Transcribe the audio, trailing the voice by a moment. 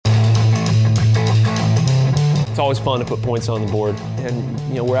always fun to put points on the board.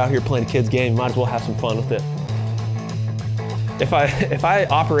 And we're out here playing a kid's game. Might as well have some fun with it. If I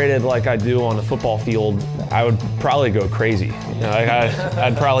operated like I do on a football field, I would probably go crazy.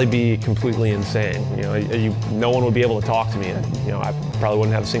 I'd probably be completely insane. No one would be able to talk to me. I probably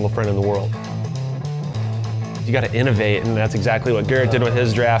wouldn't have a single friend in the world. You got to innovate, and that's exactly what Garrett did with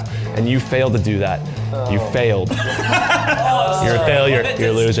his draft. And you failed to do that. You failed. You're a failure. You're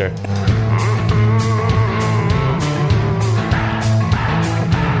a loser.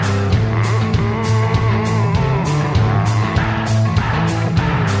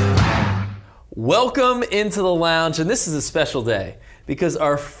 Welcome into the lounge, and this is a special day because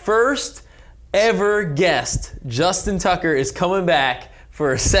our first ever guest, Justin Tucker, is coming back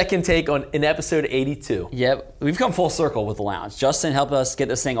for a second take on in episode 82. Yep, we've come full circle with the lounge. Justin helped us get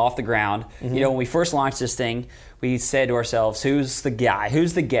this thing off the ground. Mm-hmm. When we first launched this thing, we said to ourselves, who's the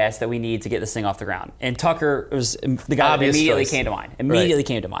guest that we need to get this thing off the ground? And Tucker was the guy that immediately came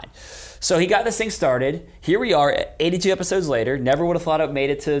to mind. So he got this thing started. Here we are, 82 episodes later. Never would have thought it made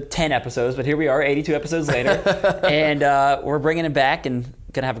it to 10 episodes, but here we are, 82 episodes later. And we're bringing him back and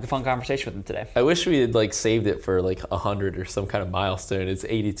going to have a fun conversation with him today. I wish we had saved it for 100 or some kind of milestone. It's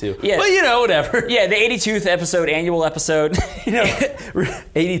 82. Yeah. But whatever. Yeah, the 82th episode, annual episode. 82th?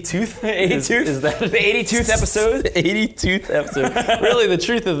 82th? Is that the 82th episode? The 82th episode. Really, the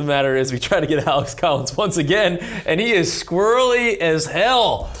truth of the matter is we try to get Alex Collins once again, and he is squirrely as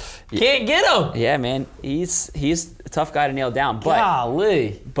hell. Can't get him. Yeah, man. He's a tough guy to nail down.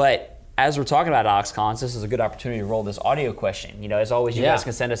 Golly. But as we're talking about Alex Collins, this is a good opportunity to roll this audio question. As always, you guys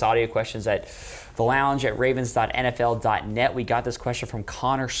can send us audio questions at thelounge@ravens.nfl.net. We got this question from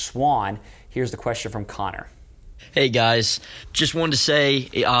Connor Swan. Here's the question from Connor. Hey guys, just wanted to say,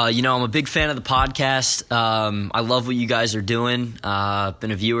 I'm a big fan of the podcast. I love what you guys are doing.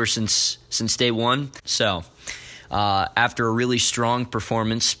 Been a viewer since day one. So, after a really strong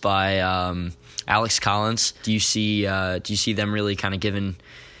performance by Alex Collins, do you see them really kind of giving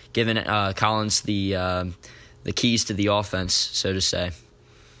Collins the keys to the offense, so to say?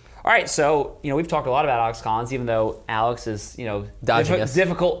 All right, so we've talked a lot about Alex Collins, even though Alex is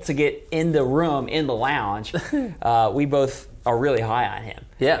difficult to get in the room, in the lounge. We both are really high on him.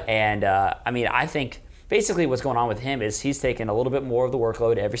 Yeah, and I think basically what's going on with him is he's taken a little bit more of the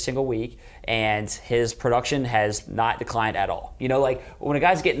workload every single week, and his production has not declined at all. When a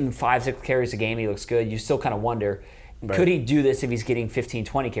guy's getting 5-6 carries a game, he looks good. You still kind of wonder. Right. Could he do this if he's getting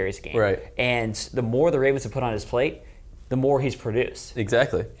 15-20 carries a game? Right. And the more the Ravens have put on his plate, the more he's produced.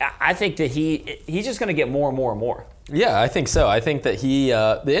 Exactly. I think that he's just going to get more and more and more. Yeah, I think so. I think that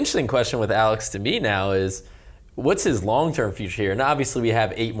the interesting question with Alex to me now is, what's his long-term future here? And obviously we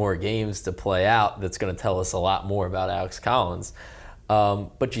have 8 more games to play out that's going to tell us a lot more about Alex Collins.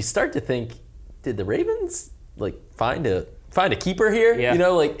 But you start to think, did the Ravens find a keeper here? Yeah.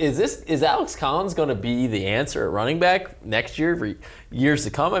 Is Alex Collins going to be the answer at running back next year for years to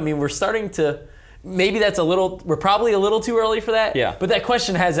come? We're starting to, maybe we're probably a little too early for that. Yeah. But that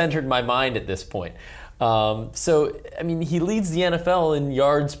question has entered my mind at this point. He leads the NFL in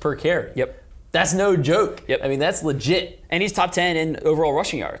yards per carry. Yep. That's no joke. Yep. That's legit. And he's top 10 in overall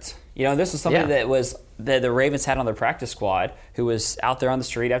rushing yards. This is something that the Ravens had on their practice squad, who was out there on the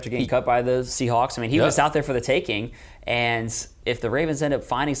street after getting cut by the Seahawks. He was out there for the taking. And if the Ravens end up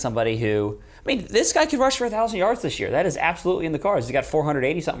finding somebody who, this guy could rush for 1,000 yards this year. That is absolutely in the cards. He's got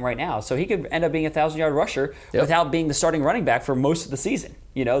 480-something right now. So he could end up being a 1,000-yard rusher without being the starting running back for most of the season.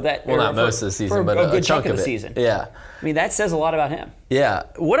 Not most of the season, but a good chunk chunk of the it. season. Yeah. That says a lot about him. Yeah.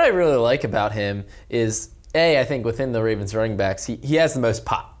 What I really like about him is, I think within the Ravens running backs, he has the most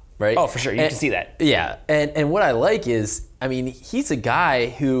pop. Right? Oh, for sure. You can see that. Yeah. And what I like is, he's a guy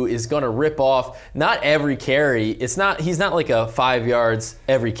who is going to rip off not every carry. He's not like a 5 yards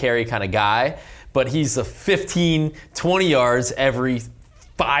every carry kind of guy, but he's a 15, 20 yards every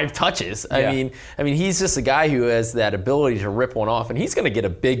 5 touches. Yeah. He's just a guy who has that ability to rip one off, and he's going to get a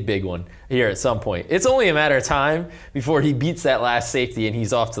big one here at some point. It's only a matter of time before he beats that last safety and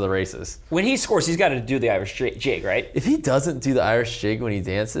he's off to the races. When he scores, he's got to do the Irish jig, right? If he doesn't do the Irish jig when he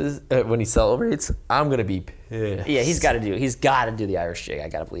dances, when he celebrates, I'm going to be pissed. Yeah, he's got to do the Irish jig. I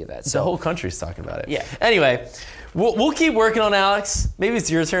got to believe that. So the whole country's talking about it. Yeah. Anyway, we'll keep working on Alex. Maybe it's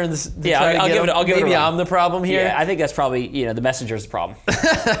your turn to try I'll to give get him. it. Maybe I'm the problem here. Yeah, I think that's probably the messenger's the problem.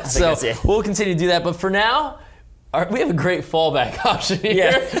 So we'll continue to do that. But for now, we have a great fallback option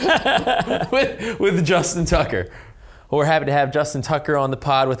here with Justin Tucker. Well, we're happy to have Justin Tucker on the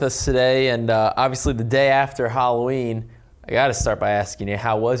pod with us today, and obviously the day after Halloween. I got to start by asking you,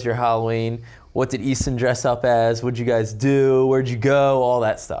 how was your Halloween? What did Easton dress up as? What'd you guys do? Where'd you go? All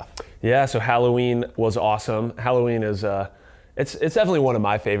that stuff. Yeah, so Halloween was awesome. Halloween is it's definitely one of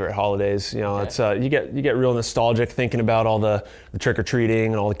my favorite holidays. You know, Okay. it's you get real nostalgic thinking about all the trick or treating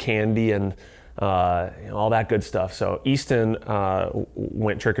and all the candy and all that good stuff. So Easton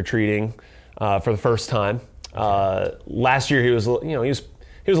went trick or treating for the first time. Last year he was a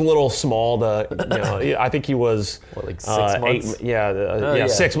little small. I think he was What, like 6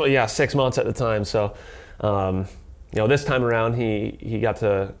 months? 6 months at the time. So this time around he got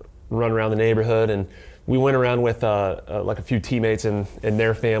to run around the neighborhood, and we went around with like a few teammates and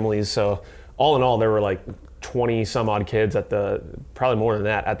their families. So all in all, there were like 20 some odd kids probably more than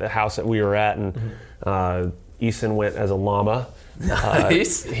that, at the house that we were at. And Easton went as a llama.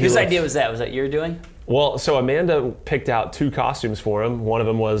 Nice. Whose idea was that? Was that your doing? Well, so Amanda picked out 2 costumes for him. One of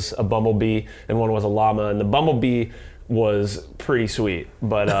them was a bumblebee and one was a llama. And the bumblebee was pretty sweet,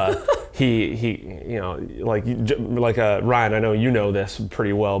 but Ryan, I know you know this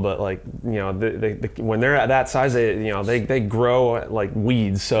pretty well, but when they're at that size, they grow like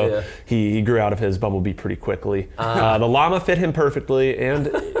weeds. So Yeah. he grew out of his bumblebee pretty quickly. The llama fit him perfectly, and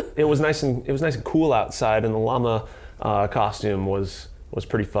it was nice and cool outside, and the llama costume was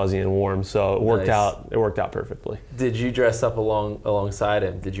pretty fuzzy and warm, so it worked Nice. out. It worked out perfectly. Did you dress up alongside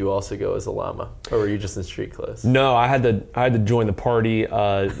him? Did you also go as a llama, or were you just in street clothes? No, I had to join the party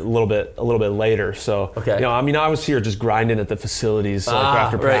a little bit later. So Okay. I was here just grinding at the facilities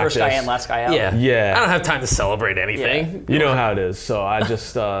after right. practice. First guy in, last guy out. Yeah. I don't have time to celebrate anything. You know how it is. So I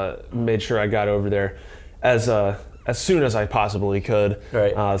just made sure I got over there as soon as I possibly could.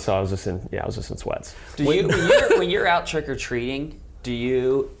 Right. So I was just in sweats. When you're out trick or treating, do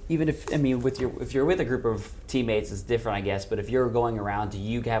you, even if you're with a group of teammates, it's different, I guess. But if you're going around, do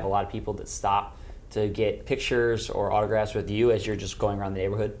you have a lot of people that stop to get pictures or autographs with you as you're just going around the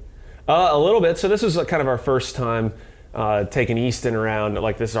neighborhood? A little bit. So this is kind of our first time taking Easton around.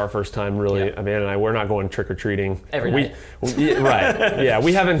 Like, this is our first time really. Yeah. Amanda and I, we're not going trick or treating Every night. Right. Yeah,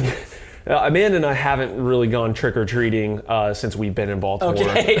 we haven't. Amanda and I haven't really gone trick or treating since we've been in Baltimore.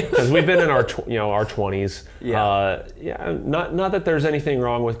 Okay. Because we've been in our 20s. Yeah. Not that there's anything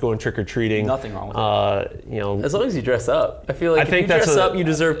wrong with going trick or treating. Nothing wrong with it. As long as you dress up. I feel like if you dress up, you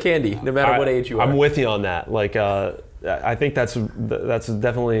deserve candy, no matter what age you are. I'm with you on that. Like, I think that's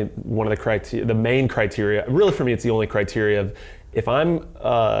definitely one of the criteria, the main criteria. Really, for me, it's the only criteria of if I'm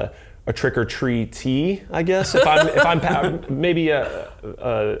a trick or treatee, I guess. If I'm maybe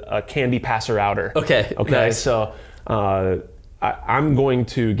a candy passer outer. Okay. Nice. So I'm going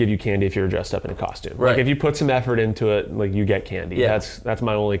to give you candy if you're dressed up in a costume. Right. Like, if you put some effort into it, like, you get candy. Yeah. That's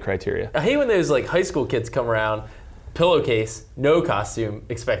my only criteria. I hate when those like high school kids come around, pillowcase, no costume,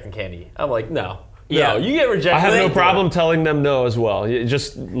 expecting candy. I'm like, no. Yeah. No, you get rejected. I have no Thank you. problem telling them no as well. You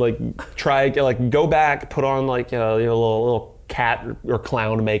just go back, put on a little cat or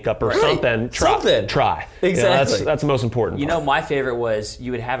clown makeup or Right. something. Try. Exactly. That's the most important. My favorite was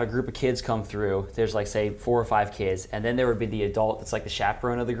you would have a group of kids come through. There's like, say, 4 or 5 kids, and then there would be the adult that's like the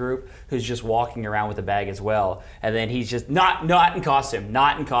chaperone of the group who's just walking around with a bag as well. And then he's just not in costume.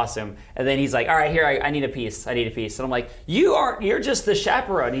 And then he's like, all right, here, I need a piece. And I'm like, you're just the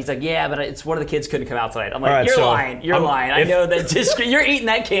chaperone. And he's like, yeah, but it's one of the kids couldn't come out tonight. I'm like, All right, you're so lying. You're lying. I know that just you're eating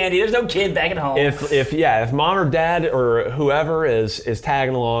that candy. There's no kid back at home. If mom or dad or whoever is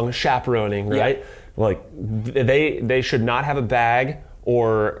tagging along, chaperoning, right? Yeah. Like, they should not have a bag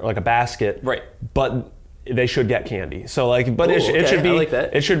or like a basket, Right. But they should get candy. So it okay, should be I like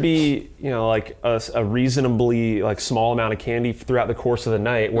that. it should be like a reasonably like small amount of candy throughout the course of the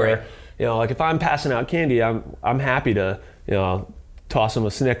night. Where Right. if I'm passing out candy, I'm happy to toss them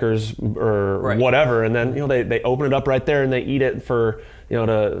a Snickers or Right. whatever, and then they open it up right there and they eat it for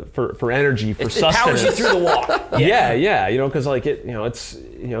for energy, for it sustenance. powers you through the walk. Yeah, because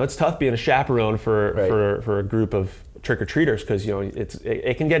it's tough being a chaperone for a group of trick-or-treaters, because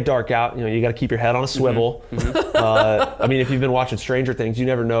it can get dark out. You got to keep your head on a swivel. If you've been watching Stranger Things, you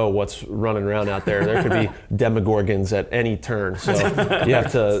never know what's running around out there. There could be demogorgons at any turn, so you have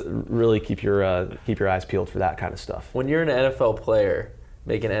to really keep your eyes peeled for that kind of stuff. When you're an NFL player,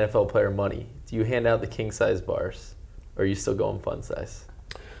 making NFL player money, do you hand out the king size bars, or are you still going fun size?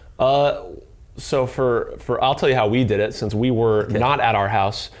 So for I'll tell you how we did it, since we were not at our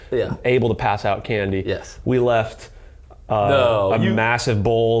house, able to pass out candy. Yes. We left massive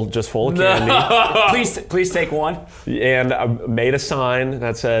bowl just full of candy. Please take one. And I made a sign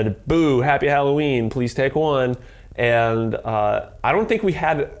that said, "Boo, happy Halloween, please take one." And I don't think we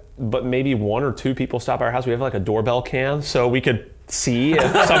had, but maybe 1 or 2 people stop at our house. We have like a doorbell cam, so we could see if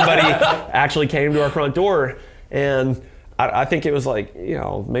somebody actually came to our front door. And I think it was like,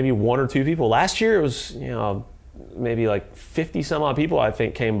 maybe 1 or 2 people. Last year it was, maybe like 50 some odd people I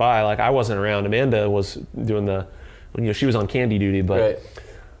think came by. Like I wasn't around. Amanda was doing she was on candy duty, but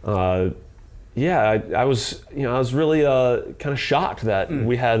yeah, I was really kind of shocked that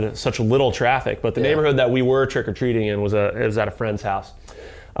we had such little traffic. But the neighborhood that we were trick or treating in was at a friend's house.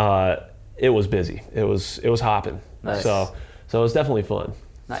 It was busy. It was hopping. Nice. So it was definitely fun.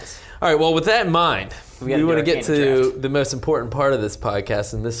 Nice. All right, well, with that in mind, we want to get candy to draft. the most important part of this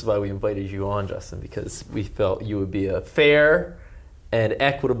podcast, and this is why we invited you on, Justin, because we felt you would be a fair and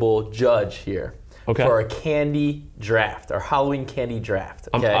equitable judge here for our candy draft, our Halloween candy draft.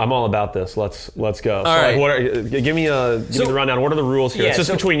 Okay? I'm all about this. Let's go. All right. Give me the rundown. What are the rules here? Yeah, It's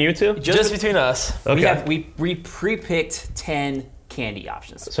just between you two? Just between us. Okay. We pre-picked 10 candy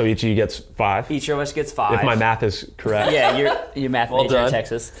options. So each of you gets 5? Each of us gets 5. If my math is correct. Yeah, you're math Well major in done.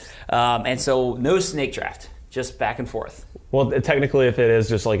 Texas. And so no snake draft, just back and forth. Well, technically, if it is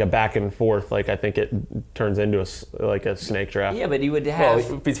just like a back and forth, like I think it turns into a snake draft. Yeah, but you would have...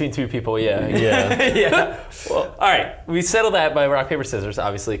 Well, between 2 people, yeah. Yeah. Yeah. Well, all right. We settled that by rock, paper, scissors,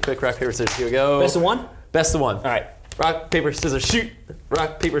 obviously. Quick rock, paper, scissors. Here we go. Best of one? Best of one. All right. Rock, paper, scissors, shoot.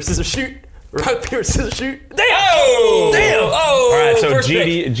 Rock, paper, scissors, shoot. Rock, paper, scissors, shoot. Damn! Oh! Damn! Oh! All right, so first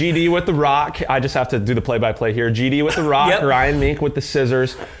pick. GD with the rock. I just have to do the play-by-play here. GD with the rock. Yep. Ryan Mink with the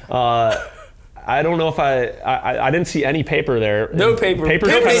scissors. I don't know if I didn't see any paper there. No paper. Paper's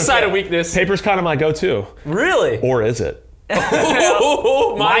Paper's kind a sign of weakness. Paper's kind of my go-to. Really? Or is it?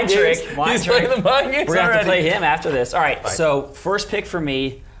 Mind trick. games. Mind He's trick. playing the mind games We're going to have to already. play him after this. All right, so first pick for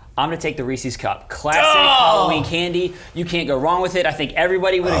me, I'm going to take the Reese's Cup. Classic Oh! Halloween candy. You can't go wrong with it. I think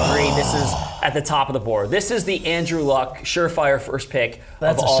everybody would agree this is at the top of the board. This is the Andrew Luck surefire first pick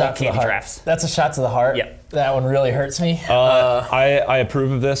That's of a all shot to the candy heart. drafts. That's a shot to the heart. Yep. That one really hurts me. I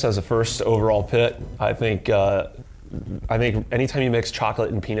approve of this as a first overall pick. I think anytime you mix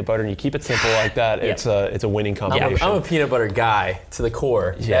chocolate and peanut butter and you keep it simple like that, it's a winning combination. I'm a peanut butter guy to the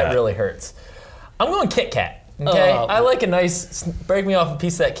core. Yeah. That really hurts. I'm going Kit Kat. Okay, Oh. I like a nice break me off a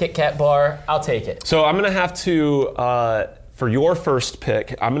piece of that Kit Kat bar. I'll take it. So I'm gonna have to, for your first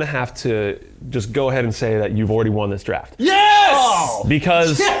pick, I'm gonna have to just go ahead and say that you've already won this draft. Yes!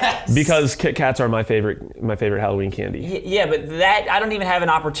 Because Kit Kats are my favorite Halloween candy. Yeah, but that I don't even have an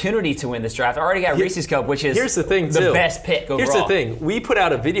opportunity to win this draft. I already got Reese's Cup, which is Here's the thing, too. the best pick overall. Here's the thing. We put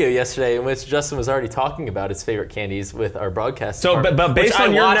out a video yesterday in which Justin was already talking about his favorite candies with our broadcast. So, but department, based which I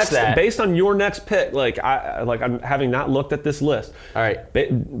on your watched next that. based on your next pick, I'm having not looked at this list. All right.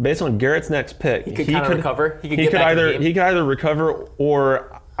 Based on Garrett's next pick, he could kinda recover. He could get back in the game. He could either recover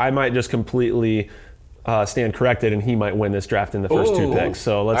or I might just completely stand corrected and he might win this draft in the first 2 Ooh. picks.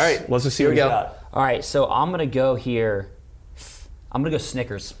 So let's All right. just see Here what we we go. got. All right, so I'm going to go here. I'm going to go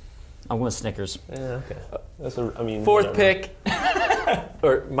Snickers. I'm going Snickers. Yeah, okay. Fourth whatever. pick,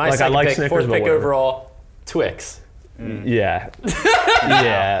 or my Like, I second like pick, Snickers, fourth but pick whatever. overall, Twix. Yeah.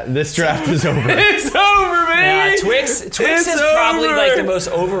 Yeah. This draft is over. It's over, baby! Twix It's is probably over. like the most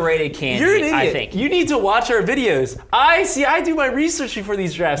overrated candy, You're an idiot. I think. You need to watch our videos. I do my research before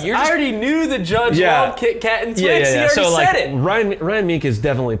these drafts. You're I just- already knew the judge Yeah. loved Kit Kat and Twix. Yeah. He already So said it. Ryan Meek is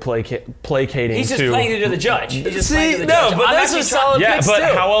definitely placating He's just to. playing to the judge. He's just playing See, to the no, judge. but I'm that's actually a solid Yeah, picks but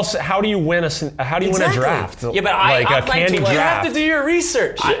too. how else? How do you win a Exactly. draft? Yeah, but I like like a to candy win. You have draft. to do your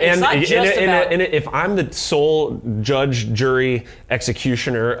research. It's not just about- and if I'm the sole judge, jury,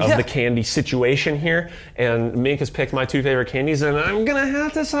 executioner of Yeah. the candy situation here, and Mink has picked my 2 favorite candies, then I'm gonna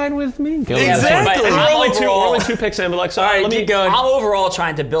have to side with Mink. Exactly. And I'm we're overall- only 2 picks in, but like, so All right, let me keep going. I'm overall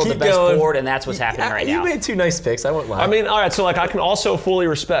trying to build Keep the best going. board, and that's what's happening right You now. made 2 nice picks. I won't lie. I mean, all right. So like, I can also fully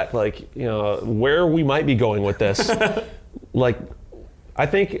respect where we might be going with this. Like, I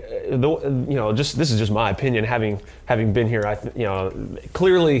think this is just my opinion. Having been here,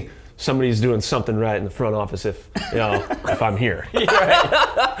 clearly somebody's doing something right in the front office. If I'm here,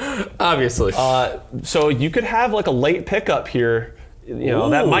 obviously. so you could have like a late pickup here.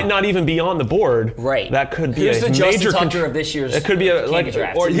 That might not even be on the board. Right. That could be Who's a the Justin major Tucker of this year's It could be a candy like,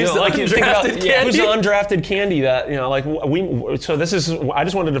 draft? or Who's the like you think about undrafted who's the candy? undrafted candy that we. So this is. I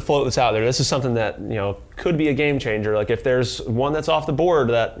just wanted to float this out there. This is something that could be a game changer. Like if there's one that's off the board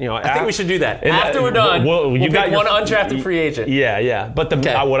that I think we should do that. After we're done, we'll you pick got one undrafted free agent. Yeah. But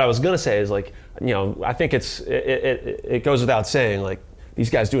Okay. what I was gonna say is like I think it goes without saying like. These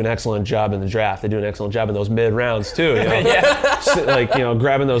guys do an excellent job in the draft. They do an excellent job in those mid rounds too.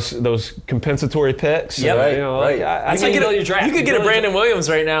 Grabbing those compensatory picks. Yep. Right. That's how you build your draft. You could get a Brandon Williams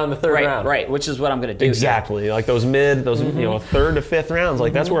right now in the third round. Right, which is what I'm going to do. Exactly. Like those third to fifth rounds.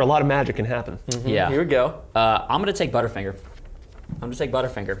 Like that's where a lot of magic can happen. Yeah. Here we go. I'm going to take Butterfinger.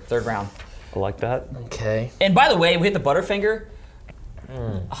 Third round. I like that. Okay. And by the way, we hit the Butterfinger.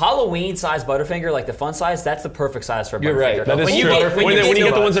 Halloween size Butterfinger, like the fun size, that's the perfect size for a Butterfinger. You're right. That is when you true. get, when you get get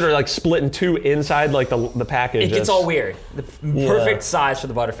to the ones that are like split in two inside, like the package, it gets it's- all weird. The perfect size for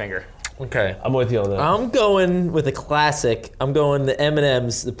the Butterfinger. Okay. I'm with you on that. I'm going with a classic. I'm going the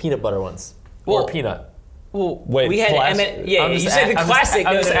M&M's, the peanut butter ones. Well, or peanut. Well, Wait, we had classic? yeah. I'm You just said the I'm classic.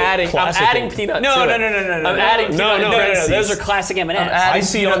 I'm just adding. Classic I'm adding and- peanut. No, to no, it. no, no, no, no. I'm adding peanut. no, and no, French Those seeds. are classic M&Ms. I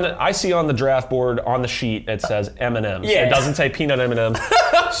see on the draft board on the sheet it says M&M's. Yeah. It doesn't say peanut M&M's.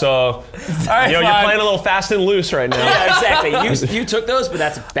 So right, you're fine. playing a little fast and loose right now. Yeah, exactly. You took those, but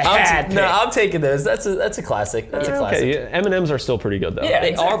that's a bad pick. No, I'm taking those. That's a classic. That's a classic. Okay, M&M's are still pretty good though. Yeah,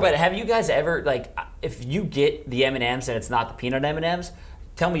 they exactly. are. But have you guys ever if you get the M&Ms and it's not the peanut M&Ms?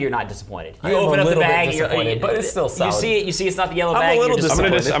 Tell me you're not disappointed. You I am open a up the little bit bag, disappointed, but it's still solid. You see, it's not the yellow I'm a bag. little you're I'm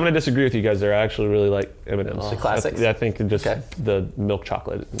disappointed. gonna disagree with you guys there. I actually really like M&M's. The classics? I think just Okay. the milk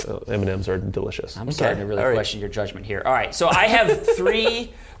chocolate M&M's are delicious. I'm starting to really All right. question your judgment here. All right, so I have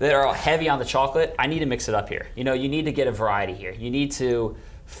 3 that are heavy on the chocolate. I need to mix it up here. You need to get a variety here. You need to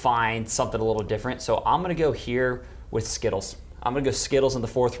find something a little different. So I'm going to go here with Skittles. I'm going to go Skittles in the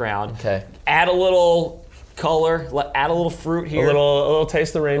 4th round. Okay. Add a little color. Add a little fruit here. A little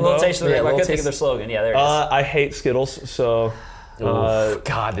taste of the rainbow. A little taste of the rainbow. I little couldn't think taste- of their slogan. Yeah, there it is. I hate Skittles, so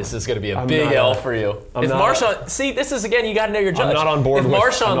God, this is going to be a big not L a- for you. I'm If not Marshawn, see, this is again, you got to know your judge. I'm not on board If with-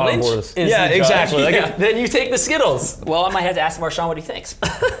 Marshawn I'm not on Lynch board is with- the Yeah, judge, exactly. Like, then you take the Skittles. Well, I might have to ask Marshawn what he thinks.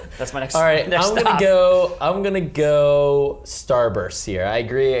 That's my next. All right, next I'm stop. gonna go Starburst here. I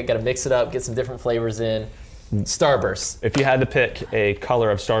agree. I got to mix it up, get some different flavors in. Starburst. if you had to pick a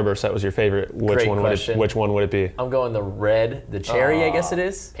color of Starburst that was your favorite, Great question. which one would it be? I'm going the red, the cherry. I guess it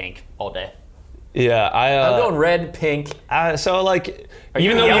is. Pink all day. Yeah, I'm going red, pink. So like, you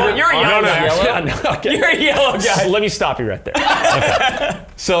even though yellow? You're a no, yellow no, guy. no, okay. You're a yellow guy. Let me stop you right there. Okay.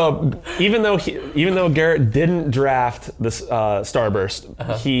 So even though Garrett didn't draft this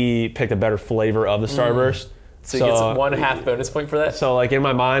Starburst, he picked a better flavor of the Starburst. So you get some 1/2 bonus point for that. So like in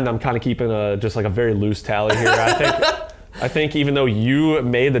my mind, I'm kind of keeping just like a very loose tally here. I think even though you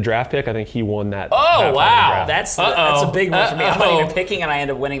made the draft pick, I think he won that. Oh, that final wow. draft. That's a big one for me. I'm not Uh-oh. even picking, and I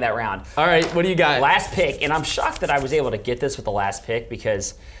end up winning that round. All right, what do you got? Last pick, and I'm shocked that I was able to get this with the last pick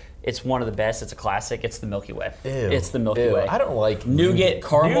because it's one of the best. It's a classic. It's the Milky Way. It's the Milky Ew, Way. I don't like Nougat,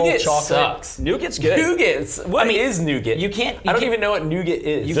 caramel, Nougat chocolate. sucks. Nougat's good. Nougat's. What is nougat? you can't- you I don't can't- even know what nougat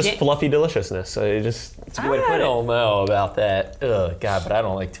is. You just can't- fluffy deliciousness. So you just It's a good way to put I it. don't know about that. Oh God, but I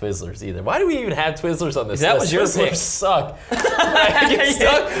don't like Twizzlers either. Why do we even have Twizzlers on this That list? was your Twizzlers pick. suck. I get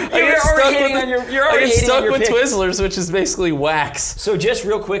stuck. You're already hating on your- you're already I get hating stuck on your with pick. Twizzlers, which is basically wax. So just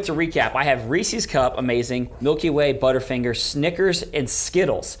real quick to recap, I have Reese's Cup, amazing, Milky Way, Butterfinger, Snickers, and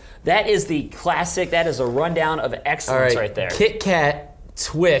Skittles. That is the classic. That is a rundown of excellence right there. Kit Kat,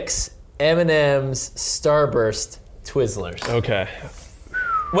 Twix, M&M's, Starburst, Twizzlers. okay.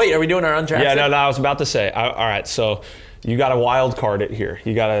 Wait, are we doing our undrafted? Yeah, no, I was about to say. All right, so you got to wild card it here.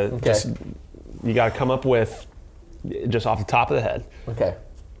 You got to you got to come up with just off the top of the head. Okay.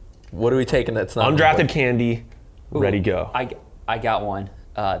 What are we taking that's not Undrafted candy, ready go. I got one.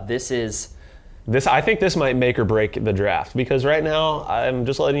 This is I think this might make or break the draft because right now I'm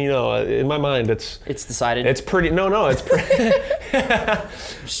just letting you know in my mind it's decided. it's pretty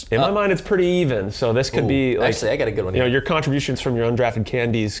in my mind it's pretty even. So this could be like, Actually, I got a good one You know, here. your contributions from your undrafted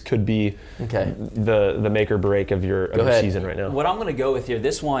candies could be Okay. the make or break of your ahead. season right now. What I'm going to go with here,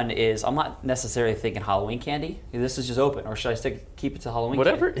 this one is, I'm not necessarily thinking Halloween candy. This is just open, or should I keep it to Halloween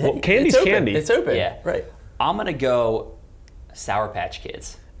Whatever. candy? Well, candy's It's open. candy. It's open. Yeah. Right. I'm going to go Sour Patch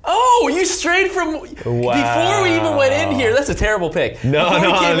Kids. Oh, you strayed from before we even went in here. That's a terrible pick. No, Before we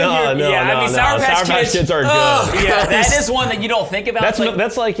no, came in no, here- no, Yeah, I no, mean, no. Sour Patch Kids are good. Oh, Yeah, that Christ. is one that you don't think about. That's like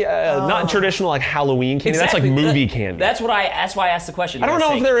not traditional like Halloween candy. Exactly. That's like movie candy. That's why I asked the question. I don't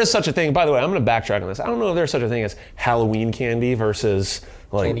know if there is such a thing. By the way, I'm going to backtrack on this. I don't know if there's such a thing as Halloween candy versus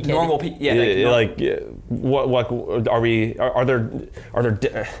like Candy candy. normal people. Yeah, like what are we? Are there?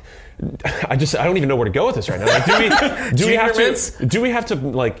 I don't even know where to go with this right now. Like, do we have to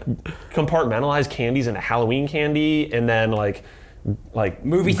like compartmentalize candies into Halloween candy and then like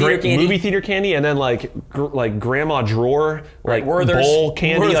Movie theater candy? and then like grandma drawer like Werther's. bowl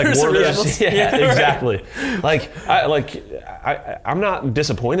candy Werther's like Werther's. originals. Yeah, exactly. I'm not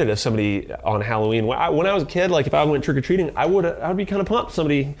disappointed if somebody on Halloween when I was a kid, like if I went trick or treating, I'd be kind of pumped.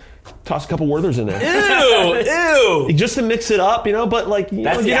 Somebody toss a couple Werthers in there. Ew. Just to mix it up, you know. But like, you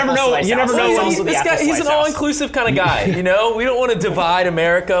That's the never apple know. slice You never house. know. That's when- also the This apple guy, he's slice an house. all-inclusive kind of guy. You know, we don't want to divide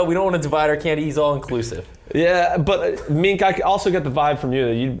America. We don't want to divide our candy. He's all-inclusive. Yeah, but Mink, I also get the vibe from you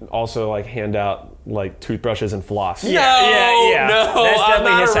that you also like hand out like toothbrushes and floss. Yeah. No, That's I'm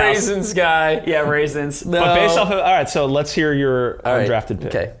definitely not his a house. raisins guy. Yeah, raisins. No. But based off of, all right, so let's hear your All right, undrafted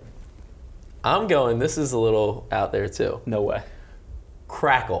pick. Okay. I'm going, this is a little out there too. No way.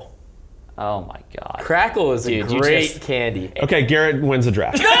 Crackle. Oh my God. Crackle is Dude, a you great just- candy. Okay, Garrett wins the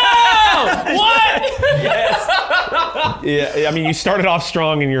draft. What? Yeah, I mean, you started off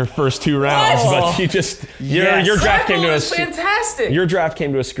strong in your first 2 rounds, but you just your draft came Crackle to is fantastic. your draft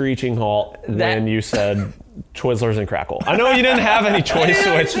came to a screeching halt when you said Twizzlers and Crackle. I know you didn't have any choice. I didn't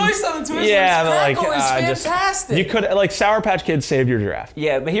have a which- choice on the Twizzlers. Yeah, but like Crackle is fantastic. you could like Sour Patch Kids saved your draft.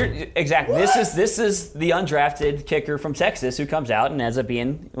 Yeah, but here exactly. This is the undrafted kicker from Texas who comes out and ends up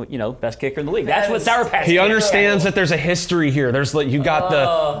being best kicker in the league. That's what Sour Patch. He Kids understands that there's a history here. There's like you got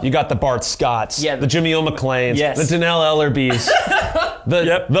the Bart Scotts, Yeah, the Jimmy O. McClains, Yes. the Danelle Ellerbys,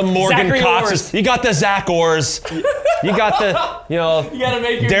 the Morgan Zachary Coxes. Orrs. You got the Zach Orrs. You got the gotta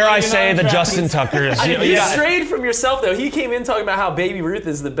make your dare I money say the non-draft. Justin Tuckers. You strayed from yourself though. He came in talking about how Baby Ruth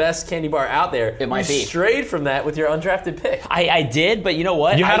is the best candy bar out there. It might you be. strayed from that with your undrafted pick. I did, but you know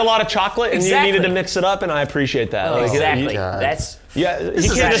what? You had a lot of chocolate and Exactly. you needed to mix it up, and I appreciate that. Like, Exactly. God. That's Yeah, is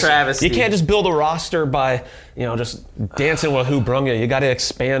you a can't, travesty. you can't just build a roster by just dancing with who brung you. You got to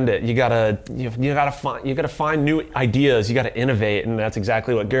expand it. You got to find new ideas. You got to innovate, and that's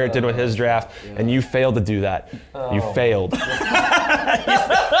exactly what Garrett did with his draft. And you failed to do that. You failed. you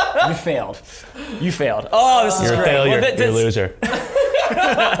failed. You failed. Oh, this is You're a great. failure. Well, You're a loser.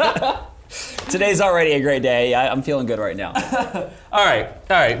 Today's already a great day. I'm feeling good right now. All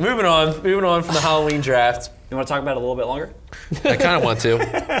right. Moving on from the Halloween draft. You want to talk about it a little bit longer? I kind of want to,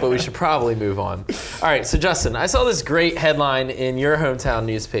 but we should probably move on. All right, so Justin, I saw this great headline in your hometown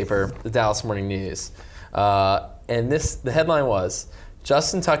newspaper, the Dallas Morning News, and the headline was,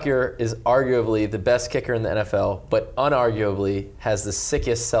 Justin Tucker is arguably the best kicker in the NFL, but unarguably has the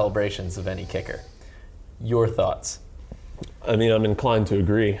sickest celebrations of any kicker. Your thoughts? I mean, I'm inclined to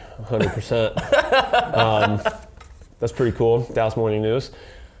agree 100%. That's pretty cool. Dallas Morning News.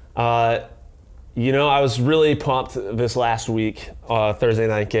 I was really pumped this last week, Thursday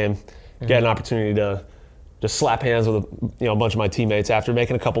night game, get an opportunity to just slap hands with a bunch of my teammates after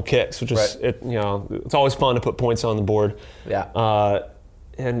making a couple kicks, which is it's always fun to put points on the board. Yeah.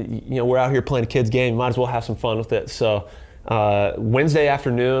 And we're out here playing a kids game. Might as well have some fun with it. So Wednesday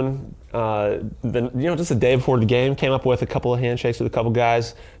afternoon, just the day before the game, came up with a couple of handshakes with a couple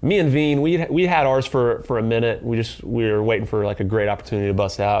guys. Me and Veen, we had ours for a minute. We were waiting for like a great opportunity to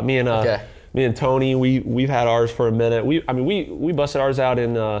bust out. Me and Tony, we've had ours for a minute. We busted ours out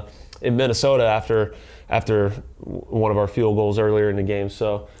in Minnesota after one of our field goals earlier in the game.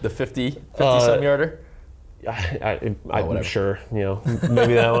 So The 50-some yarder? I'm sure,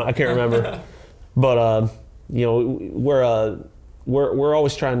 maybe that one. I can't remember. But we're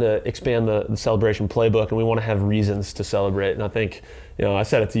always trying to expand the celebration playbook, and we want to have reasons to celebrate. And I think, I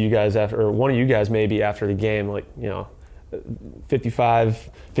said it to you guys or one of you guys maybe after the game, like, 55,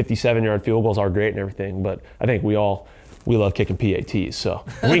 57-yard field goals are great and everything, but I think we love kicking PATs. So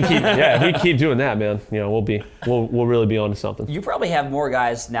if we keep doing that, man, we'll really be onto something. You probably have more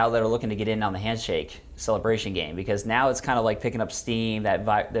guys now that are looking to get in on the handshake celebration game, because now it's kind of like picking up steam.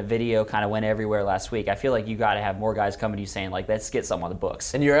 The video kind of went everywhere last week. I feel like you got to have more guys coming to you saying like, let's get some on the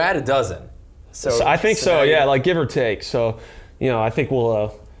books. And you're at a dozen. So I think so. Yeah, like give or take. So, I think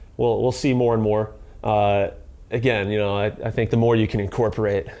we'll see more and more. Again, I think the more you can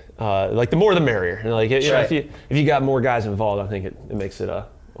incorporate, the more the merrier. And if you got more guys involved, I think it makes it a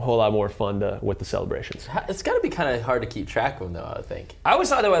whole lot more fun with the celebrations. It's got to be kind of hard to keep track of them, though, I would think. I always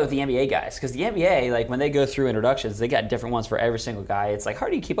thought that way with the NBA guys, because the NBA, like when they go through introductions, they got different ones for every single guy. It's like, how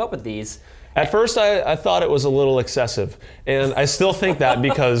do you keep up with these? At first, I thought it was a little excessive, and I still think that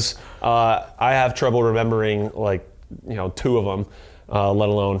because I have trouble remembering 2 of them. Let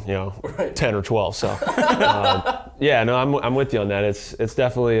alone 10 or 12. So I'm with you on that. It's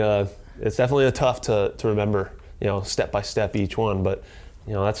definitely tough to remember step by step each one. But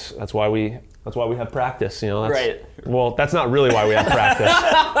that's why we have practice. Right. Well, that's not really why we have practice.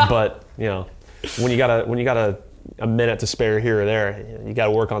 But when you got a minute to spare here or there, you got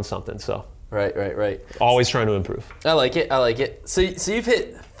to work on something. So Right. always trying to improve. I like it. So you've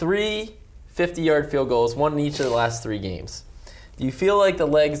hit 3 50-yard field goals, one in each of the last 3 games. Do you feel like the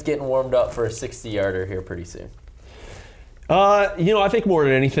leg's getting warmed up for a 60-yarder here pretty soon? I think more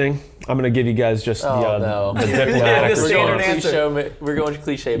than anything, I'm going to give you guys just the diplomatic the standard response. We're going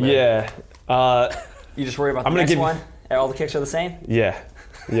cliche, man. Yeah. You just worry about the I'm gonna next give you- one? All the kicks are the same? Yeah.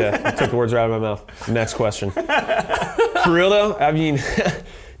 I took the words right out of my mouth. Next question. For real though, I mean,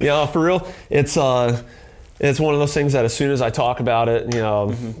 for real, it's it's one of those things that as soon as I talk about it,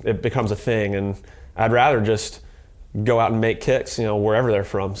 it becomes a thing, and I'd rather just go out and make kicks, wherever they're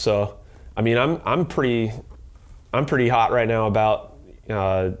from. So, I mean, I'm pretty hot right now about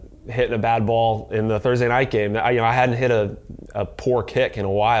hitting a bad ball in the Thursday night game. I hadn't hit a poor kick in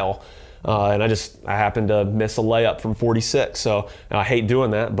a while, and I happened to miss a layup from 46. So I hate doing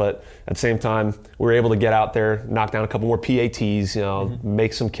that, but at the same time, we were able to get out there, knock down a couple more PATs,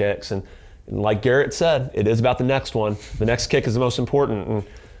 make some kicks, and like Garrett said, it is about the next one. The next kick is the most important, and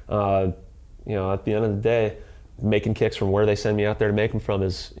at the end of the day, making kicks from where they send me out there to make them from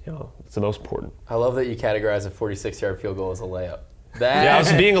is, it's the most important. I love that you categorize a 46-yard field goal as a layup. Yeah, I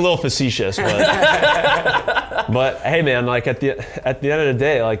was being a little facetious, but hey, man, like at the end of the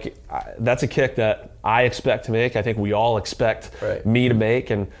day, like that's a kick that I expect to make. I think we all expect me to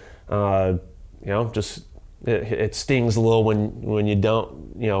make, and just it stings a little when you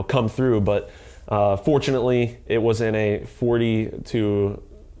don't come through. But fortunately, it was in a 40-0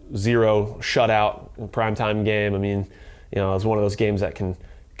 shutout primetime game. I mean, it was one of those games that can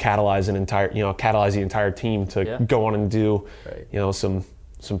catalyze the entire team to go on and do some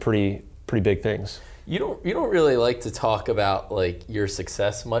pretty big things. You don't really like to talk about like your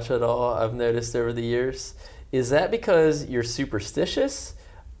success much at all, I've noticed over the years. Is that because you're superstitious,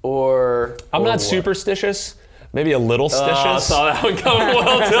 or I'm not superstitious, maybe a little stitious. I saw that one coming.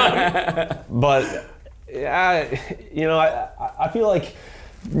 Well done. But I feel like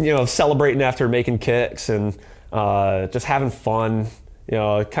celebrating after making kicks and just having fun,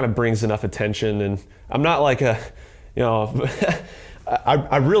 it kind of brings enough attention. And I'm not like I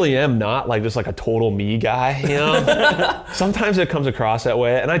really am not like just like a total me guy, Sometimes it comes across that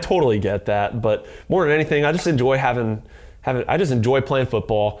way, and I totally get that. But more than anything, I just enjoy I just enjoy playing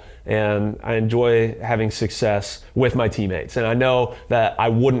football, and I enjoy having success with my teammates. And I know that I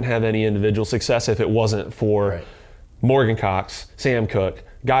wouldn't have any individual success if it wasn't for Morgan Cox, Sam Cook,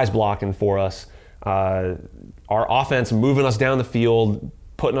 guys blocking for us, our offense moving us down the field,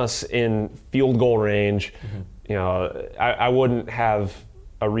 putting us in field goal range. I wouldn't have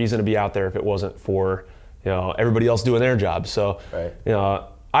a reason to be out there if it wasn't for everybody else doing their job. So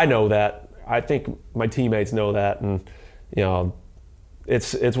I know that. I think my teammates know that, and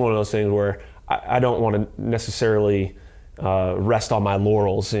it's one of those things where I don't want to necessarily rest on my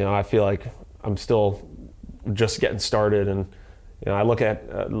laurels. I feel like I'm still just getting started, and I look at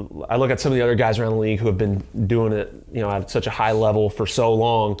some of the other guys around the league who have been doing it at such a high level for so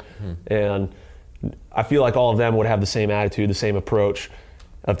long, and I feel like all of them would have the same attitude, the same approach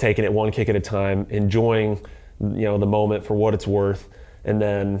of taking it one kick at a time, enjoying the moment for what it's worth, and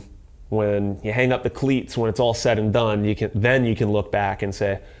then when you hang up the cleats, when it's all said and done, you can look back and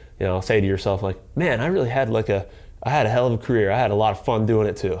say to yourself, like, man, I really had I had a hell of a career. I had a lot of fun doing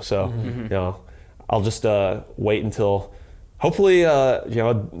it too. So I'll just wait until hopefully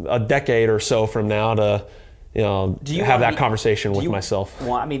a decade or so from now to have that conversation with myself.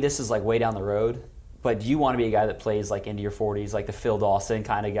 I mean, this is like way down the road, but do you want to be a guy that plays like into your 40s, like the Phil Dawson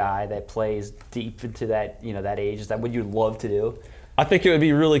kind of guy that plays deep into that that age? Is that what you'd love to do? I think it would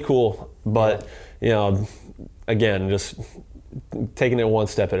be really cool, but again, just taking it one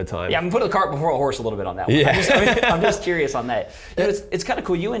step at a time. Yeah, I'm putting the cart before a horse a little bit on that one. Yeah. I'm just curious on that. It's kind of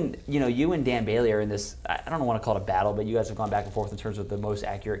cool. You and Dan Bailey are in this. I don't want to call it a battle, but you guys have gone back and forth in terms of the most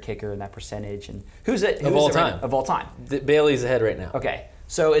accurate kicker and that percentage. And who's it of all time? Of all time, Bailey's ahead right now. Okay.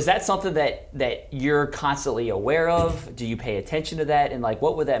 So is that something that you're constantly aware of? Do you pay attention to that? And like,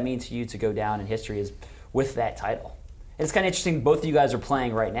 what would that mean to you to go down in history with that title? It's kind of interesting. Both of you guys are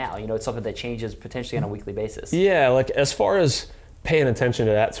playing right now. It's something that changes potentially on a weekly basis. Yeah, like as far as paying attention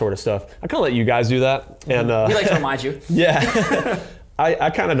to that sort of stuff, I kind of let you guys do that. And we like to remind you. Yeah,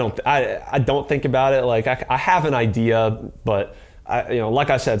 I kind of don't. I don't think about it. Like I have an idea, but like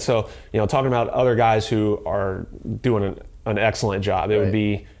I said, so talking about other guys who are doing an excellent job, it would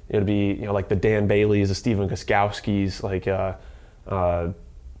be like the Dan Baileys, the Stephen Gostkowskis, like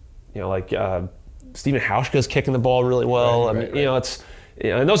Stephen Hauschka's kicking the ball really well. I mean, it's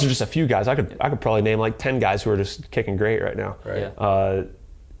and those are just a few guys. I could probably name like 10 guys who are just kicking great right now. Right.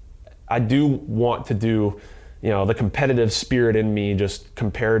 I do want to do, the competitive spirit in me just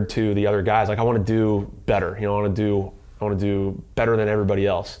compared to the other guys. Like I want to do better. I want to do better than everybody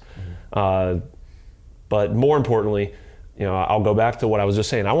else. But more importantly, I'll go back to what I was just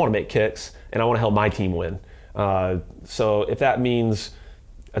saying. I want to make kicks and I want to help my team win. So if that means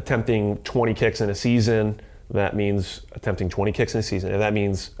attempting 20 kicks in a season, that means attempting 20 kicks in a season. If that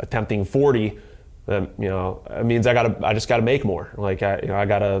means attempting 40, then it means I just gotta make more. Like I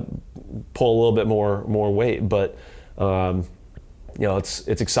gotta pull a little bit more weight. But it's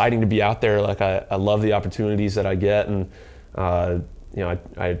exciting to be out there. Like I love the opportunities that I get, and I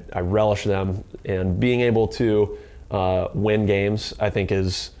relish them. And being able to win games, I think,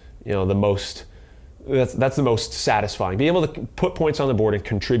 is the most. That's the most satisfying. Being able to put points on the board and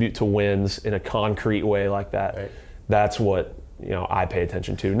contribute to wins in a concrete way like that. Right. That's what I pay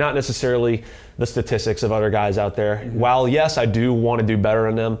attention to. Not necessarily the statistics of other guys out there. While yes, I do want to do better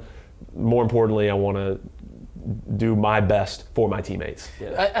than them. More importantly, I want to do my best for my teammates.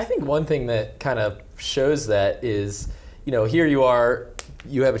 Yeah. I think one thing that kind of shows that is, here you are,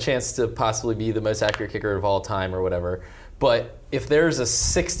 you have a chance to possibly be the most accurate kicker of all time or whatever. But if there's a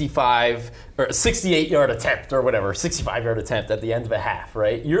 65 or a 68-yard attempt or whatever, 65-yard attempt at the end of a half,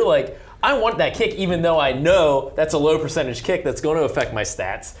 right? You're like, I want that kick even though I know that's a low percentage kick that's going to affect my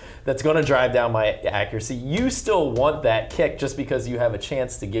stats, that's going to drive down my accuracy. You still want that kick just because you have a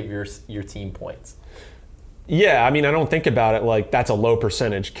chance to give your team points. Yeah, I mean, I don't think about it like that's a low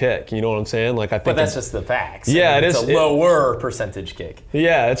percentage kick. You know what I'm saying? Like I think. But that's just the facts. Yeah, it's a lower percentage kick.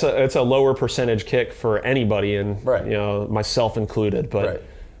 Yeah, it's a lower percentage kick for anybody, and right. Myself included. But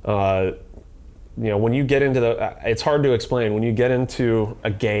right. When you get into it's hard to explain. When you get into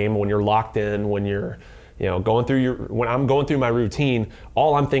a game, when you're locked in, when you're going through when I'm going through my routine,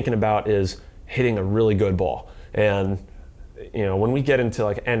 all I'm thinking about is hitting a really good ball. And when we get into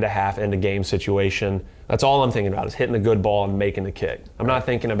like end of half, end of game situation, that's all I'm thinking about is hitting a good ball and making the kick. I'm not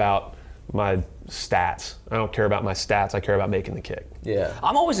thinking about my stats. I don't care about my stats. I care about making the kick. Yeah.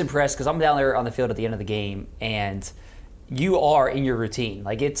 I'm always impressed because I'm down there on the field at the end of the game, and you are in your routine.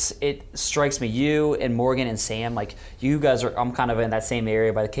 Like it strikes me, you and Morgan and Sam, like you guys are, I'm kind of in that same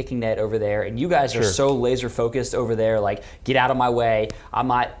area by the kicking net over there, and you guys are so laser focused over there, like get out of my way. I'm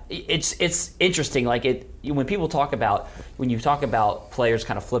not, it's interesting, like when you talk about players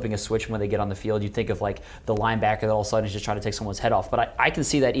kind of flipping a switch when they get on the field, you think of like the linebacker that all of a sudden is just trying to take someone's head off. But I can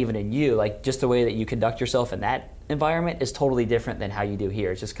see that even in you, like just the way that you conduct yourself in that environment is totally different than how you do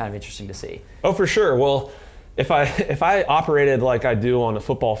here. It's just kind of interesting to see. Oh, for sure. Well, if I operated like I do on a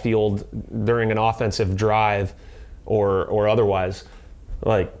football field during an offensive drive or otherwise,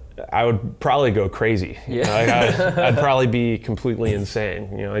 like I would probably go crazy. Yeah. I'd probably be completely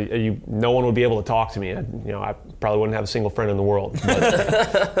insane. No one would be able to talk to me. I probably wouldn't have a single friend in the world.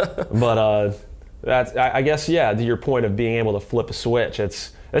 But that's, I guess, yeah, to your point of being able to flip a switch,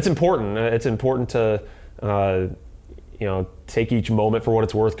 it's important. It's important to take each moment for what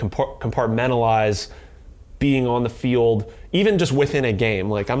it's worth, compartmentalize being on the field, even just within a game.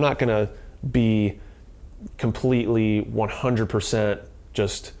 Like I'm not gonna be completely 100%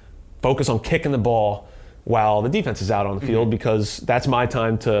 just focus on kicking the ball while the defense is out on the field, because that's my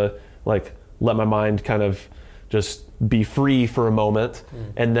time to like let my mind kind of just be free for a moment.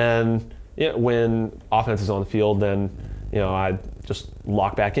 And then when offense is on the field, then I just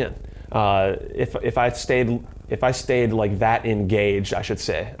lock back in. If I stayed like that engaged, I should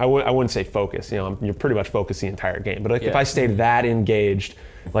say, I wouldn't say focused. You're pretty much focused the entire game. But if I stayed that engaged,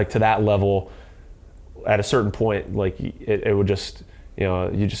 like to that level, at a certain point, like it would just,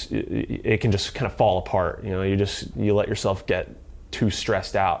 it can just kind of fall apart. You let yourself get too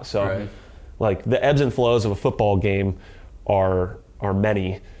stressed out. So, like the ebbs and flows of a football game are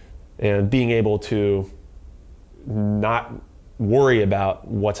many, and being able to not worry about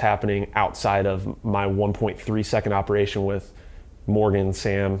what's happening outside of my 1.3 second operation with Morgan,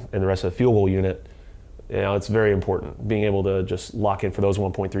 Sam, and the rest of the field goal unit, it's very important. Being able to just lock in for those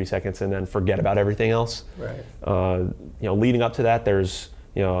 1.3 seconds and then forget about everything else. Right. Leading up to that, there's,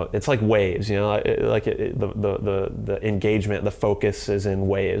 it's like waves. The engagement, the focus is in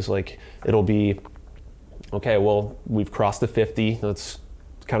waves. Like it'll be, okay, well, we've crossed the 50. That's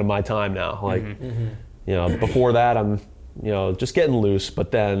kind of my time now. Like, before that, I'm just getting loose,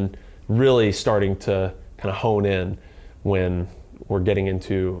 but then really starting to kind of hone in when we're getting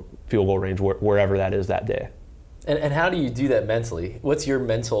into field goal range, wherever that is that day. And how do you do that mentally? What's your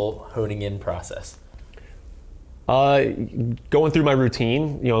mental honing in process? Going through my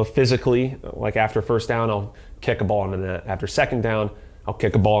routine, physically, like after first down, I'll kick a ball into the net. After second down, I'll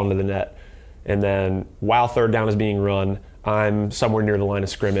kick a ball into the net. And then while third down is being run, I'm somewhere near the line of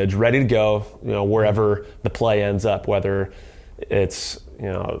scrimmage, ready to go, wherever the play ends up, whether it's,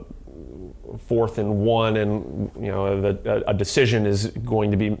 4th and 1 and, a decision is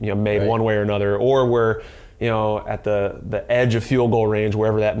going to be made one way or another, or we're, at the edge of field goal range,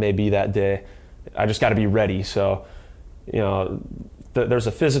 wherever that may be that day. I just got to be ready. So, there's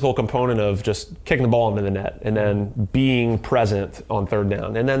a physical component of just kicking the ball into the net and then being present on third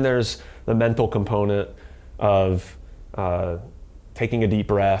down. And then there's the mental component of taking a deep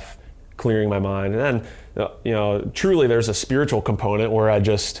breath, clearing my mind. And then, truly there's a spiritual component where I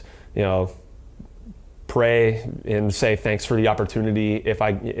just, pray and say thanks for the opportunity. If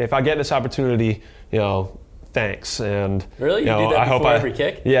I get this opportunity, thanks. And Really? You do that I hope before every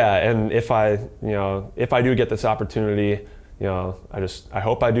kick? Yeah, and if I do get this opportunity, I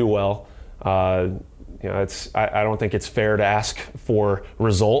hope I do well. I don't think it's fair to ask for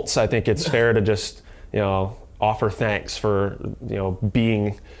results. I think it's fair to just, offer thanks for,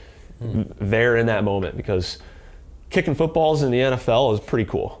 being there in that moment, because kicking footballs in the NFL is pretty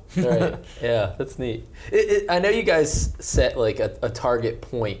cool. Right. Yeah, that's neat. I know you guys set like a target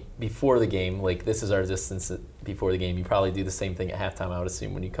point before the game. Like, this is our distance before the game. You probably do the same thing at halftime, I would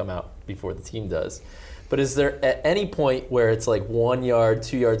assume, when you come out before the team does. But is there at any point where it's like 1 yard,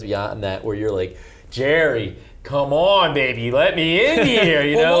 2 yards beyond that where you're like, Jerry, come on, baby, let me in here,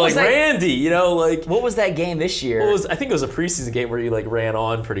 like Randy, like. What was that game this year? I think it was a preseason game where you like ran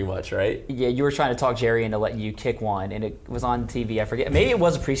on pretty much, right? Yeah, you were trying to talk Jerry into letting you kick one, and it was on TV. I forget. Maybe it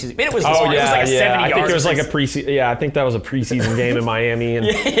was a preseason. Maybe it was this one. It was like a 70 yards. I think it was like a preseason. Yeah, I think that was a preseason game in Miami. And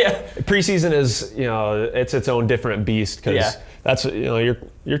preseason is, it's its own different beast, because that's,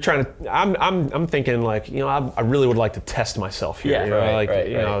 you're trying to. I'm thinking like, I really would like to test myself here.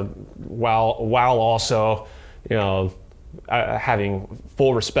 Right. While also, having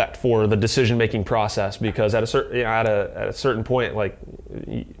full respect for the decision-making process, because at a certain point, like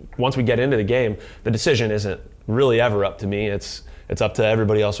once we get into the game, the decision isn't really ever up to me. It's up to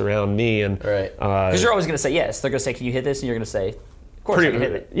everybody else around me. And because you're always going to say yes. They're going to say, "Can you hit this?" And you're going to say, "Of course I can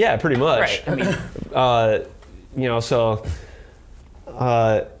hit it." Yeah, pretty much. Right. I mean, So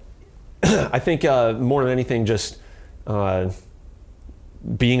I think more than anything, just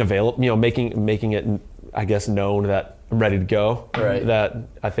being available. Making it, I guess, known that I'm ready to go. Right. That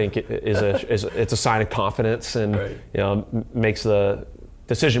I think it's a sign of confidence, and makes the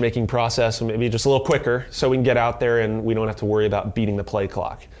decision-making process maybe just a little quicker, so we can get out there and we don't have to worry about beating the play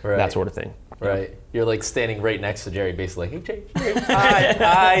clock, that sort of thing. Right. You're like standing right next to Jerry, basically like, "Hey, Jerry.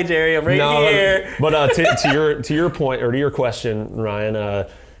 Hi, Jerry. I'm right here." But to your point, or to your question, Ryan,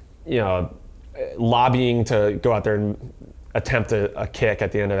 lobbying to go out there and attempt a kick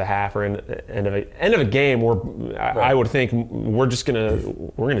at the end of the half or end of a game, I would think we're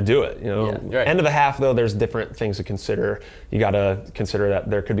gonna do it. End of the half, though, there's different things to consider. You got to consider that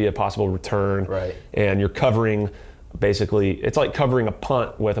there could be a possible return, and you're covering. Basically, it's like covering a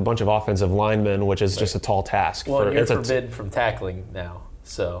punt with a bunch of offensive linemen, which is just a tall task. Well, you're forbid from tackling now,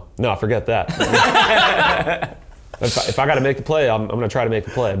 so. No, forget that. If I got to make the play, I'm going to try to make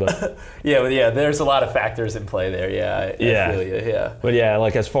the play. But there's a lot of factors in play there. I feel you, But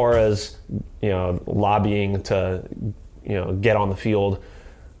like as far as lobbying to get on the field,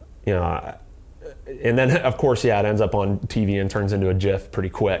 and then of course it ends up on TV and turns into a GIF pretty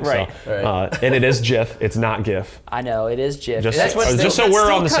quick. Right. So, and it is GIF. It's not GIF. I know it is GIF. Just so we're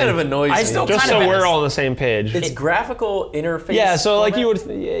on the same. Kind of annoys me. Just so we're all on the same page. It's graphical interface. Yeah. So like you would.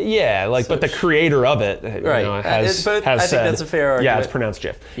 But the creator of it, has I think said. That's a fair argument. Yeah, it's pronounced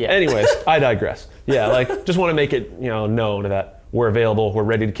GIF. Yeah. Anyways, I digress. Yeah, just want to make it known that we're available. We're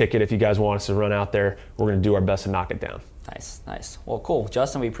ready to kick it. If you guys want us to run out there, we're going to do our best to knock it down. Nice. Well, cool,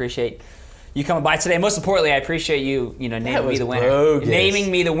 Justin. We appreciate you coming by today. Most importantly, I appreciate you, naming me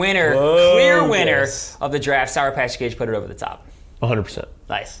the winner. Clear winner of the draft. Sour Patch Kids put it over the top. 100%.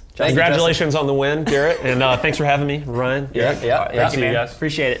 Nice. Congratulations on the win, Garrett, and thanks for having me, Ryan. Yeah. Thank you, man. You guys.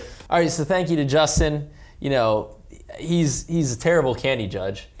 Appreciate it. All right, so thank you to Justin. He's a terrible candy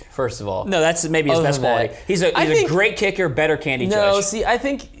judge. First of all, no, that's maybe his best quality. He's a great kicker, better candy judge. No, see, I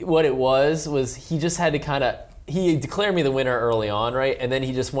think what it was he just had to he declared me the winner early on, right? And then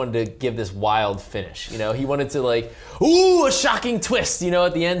he just wanted to give this wild finish. He wanted to a shocking twist,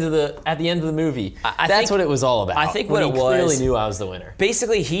 at the end of the movie. That's what it was all about. I think when what it he was, clearly knew I was the winner.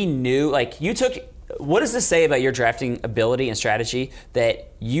 Basically, he knew, you took. What does this say about your drafting ability and strategy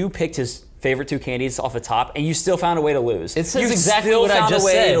that you picked his favorite two candies off the top, and you still found a way to lose? It says exactly what I just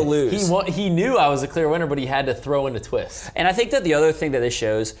said. To lose. He knew I was a clear winner, but he had to throw in a twist. And I think that the other thing that this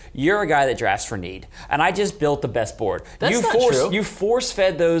shows, you're a guy that drafts for need. And I just built the best board. That's not true. You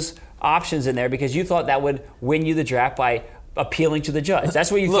force-fed those options in there because you thought that would win you the draft by appealing to the judge.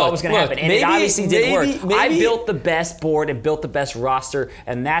 That's what you thought was going to happen. And it obviously didn't work. I built the best board and built the best roster,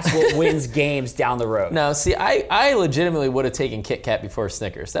 and that's what wins games down the road. No, see, I legitimately would have taken Kit Kat before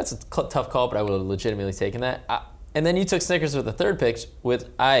Snickers. That's a tough call, but I would have legitimately taken that. And then you took Snickers with the third pick, which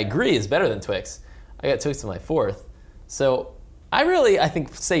I agree is better than Twix. I got Twix in my fourth. So I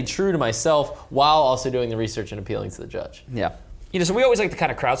think, stayed true to myself while also doing the research and appealing to the judge. Yeah. So we always like to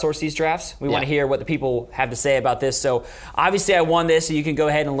kind of crowdsource these drafts. We want to Yeah. hear what the people have to say about this. So obviously I won this, so you can go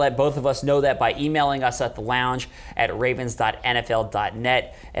ahead and let both of us know that by emailing us at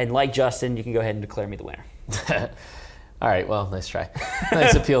thelounge@ravens.nfl.net. And like Justin, you can go ahead and declare me the winner. All right, well, nice try.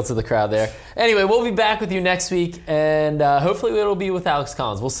 Nice appeal to the crowd there. Anyway, we'll be back with you next week, and hopefully it'll be with Alex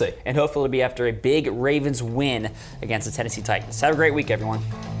Collins. We'll see. And hopefully it'll be after a big Ravens win against the Tennessee Titans. Have a great week, everyone.